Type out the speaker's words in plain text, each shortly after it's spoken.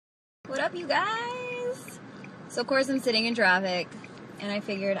What up, you guys? So of course I'm sitting in traffic and I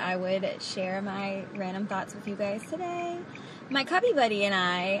figured I would share my random thoughts with you guys today. My cubby buddy and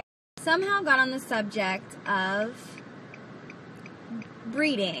I somehow got on the subject of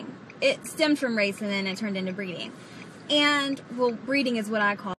breeding. It stemmed from race and then it turned into breeding. And, well, breeding is what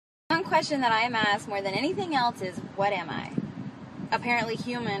I call it. One question that I am asked more than anything else is, what am I? Apparently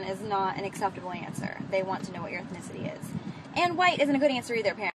human is not an acceptable answer. They want to know what your ethnicity is. And white isn't a good answer either,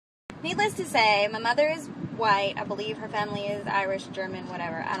 apparently. Needless to say, my mother is white. I believe her family is Irish, German,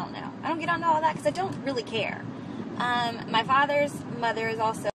 whatever. I don't know. I don't get onto all that because I don't really care. My father's mother is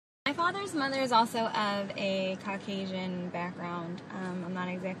also of a Caucasian background. I'm not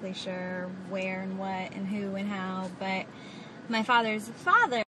exactly sure where and what and who and how, but my father's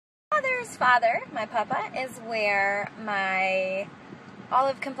father, my papa, is where my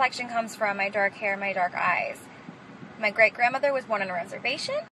olive complexion comes from, my dark hair, my dark eyes. My great-grandmother was born on a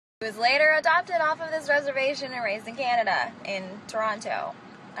reservation. She was later adopted off of this reservation and raised in Canada, in Toronto.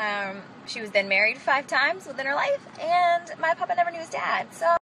 She was then married 5 times within her life, and my papa never knew his dad.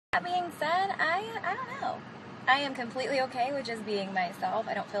 So, that being said, I don't know. I am completely okay with just being myself.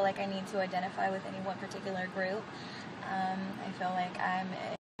 I don't feel like I need to identify with any one particular group. I feel like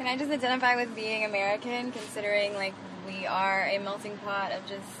Can I just identify with being American, considering, like, we are a melting pot of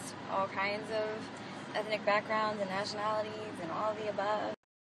just all kinds of ethnic backgrounds and nationalities and all of the above?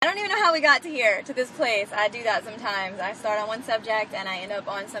 I don't even know how we got to this place. I do that sometimes. I start on one subject and I end up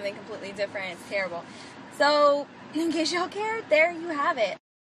on something completely different. It's terrible. So, in case y'all cared, there you have it.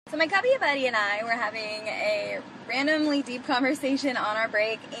 So my cubby buddy and I were having a randomly deep conversation on our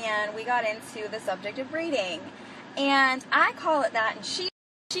break, and we got into the subject of breeding. And I call it that, and she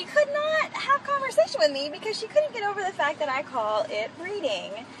could not have conversation with me because she couldn't get over the fact that I call it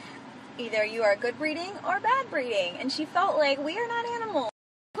breeding. Either you are good breeding or bad breeding. And she felt like we are not animals.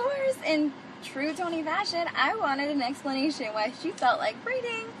 Of course, in true Tonie fashion, I wanted an explanation why she felt like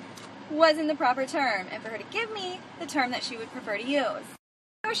breeding wasn't the proper term, and for her to give me the term that she would prefer to use.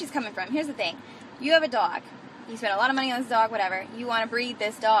 I know where she's coming from. Here's the thing. You have a dog. You spend a lot of money on this dog, whatever. You want to breed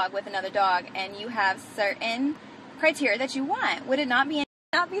this dog with another dog, and you have certain criteria that you want. Would it not be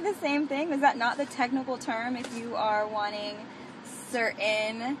the same thing? Is that not the technical term if you are wanting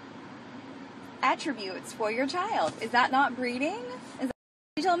certain attributes for your child? Is that not breeding?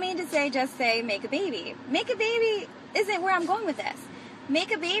 You told me to just say make a baby. Make a baby isn't where I'm going with this.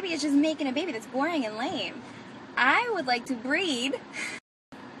 Make a baby is just making a baby. That's boring and lame. I would like to breed.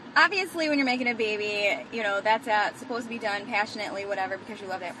 Obviously, when you're making a baby, you know, that's supposed to be done passionately, whatever, because you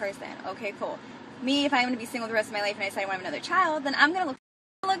love that person. Okay, cool. Me, if I'm going to be single the rest of my life and I decide I want to have another child, then I'm going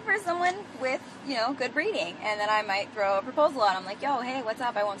to look for someone with, you know, good breeding. And then I might throw a proposal out. I'm like, yo, hey, what's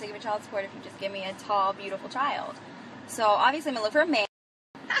up? I won't take you for child support if you just give me a tall, beautiful child. So, obviously, I'm going to look for a man.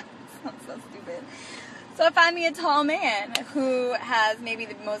 Sounds so stupid. So I find me a tall man who has maybe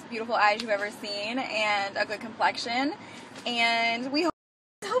the most beautiful eyes you've ever seen and a good complexion, and we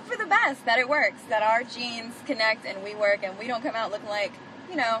hope for the best, that it works, that our genes connect and we work and we don't come out looking like,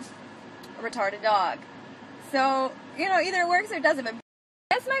 you know, a retarded dog. So, you know, either it works or it doesn't. But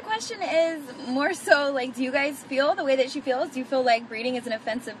I guess my question is more so, like, do you guys feel the way that she feels? Do you feel like breeding is an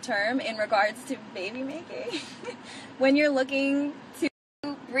offensive term in regards to baby making? When you're looking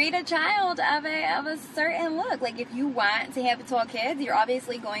to breed a child of a certain look. Like, if you want to have tall kids, you're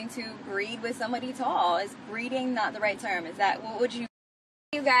obviously going to breed with somebody tall. Is breeding not the right term? Is that, what would you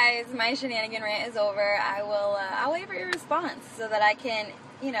guys, my shenanigan rant is over. I'll wait for your response so that I can,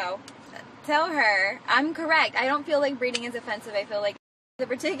 you know, tell her I'm correct. I don't feel like breeding is offensive. I feel like the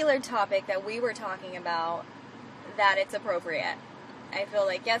particular topic that we were talking about, that it's appropriate. I feel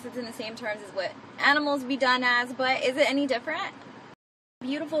like, yes, it's in the same terms as what animals be done as, but is it any different?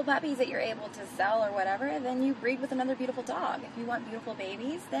 Beautiful puppies that you're able to sell or whatever, then you breed with another beautiful dog. If you want beautiful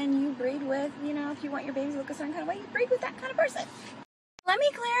babies, then you breed with, you know, if you want your babies to look a certain kind of way, you breed with that kind of person. Let me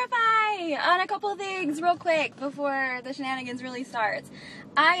clarify on a couple of things real quick before the shenanigans really starts.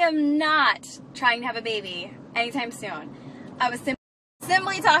 I am not trying to have a baby anytime soon. I was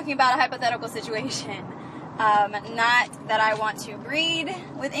simply talking about a hypothetical situation. Not that I want to breed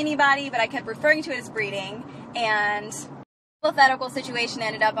with anybody, but I kept referring to it as breeding, and hypothetical situation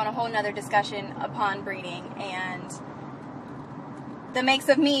ended up on a whole nother discussion upon breeding and the makes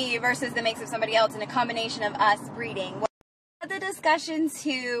of me versus the makes of somebody else, and a combination of us breeding. The discussion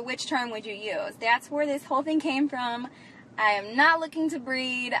to which term would you use? That's where this whole thing came from. I am not looking to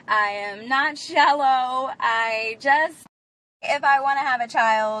breed. I am not shallow. If I want to have a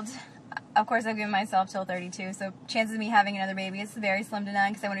child, of course I've given myself till 32, so chances of me having another baby is very slim to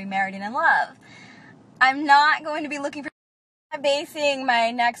none because I want to be married and in love. I'm not going to be looking for I'm basing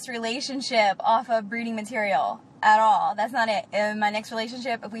my next relationship off of breeding material at all. That's not it. In my next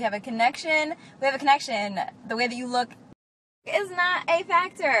relationship, if we have a connection, we have a connection. The way that you look is not a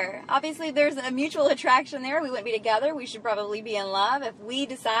factor. Obviously, there's a mutual attraction there. We wouldn't be together. We should probably be in love. If we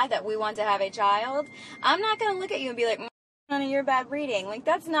decide that we want to have a child, I'm not going to look at you and be like, honey, you're bad breeding. Like,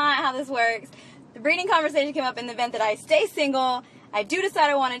 that's not how this works. The breeding conversation came up in the event that I stay single, I do decide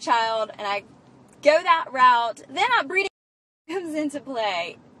I want a child, and I go that route, then breeding comes into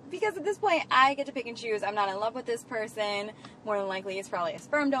play. Because at this point, I get to pick and choose. I'm not in love with this person. More than likely, it's probably a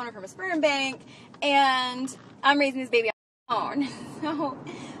sperm donor from a sperm bank. And I'm raising this baby on my own. So,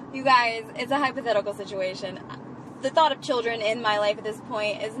 you guys, it's a hypothetical situation. The thought of children in my life at this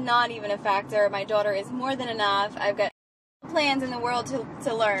point is not even a factor. My daughter is more than enough. I've got plans in the world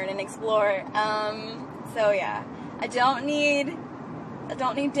to learn and explore. So yeah, I don't need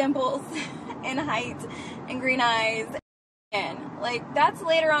dimples and height and green eyes. And like, that's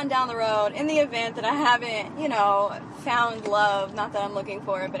later on down the road in the event that I haven't, found love. Not that I'm looking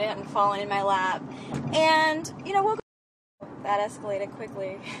for it, but it hadn't fallen in my lap. And, that escalated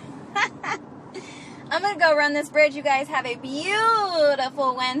quickly. I'm gonna go run this bridge. You guys have a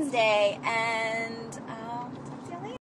beautiful Wednesday, and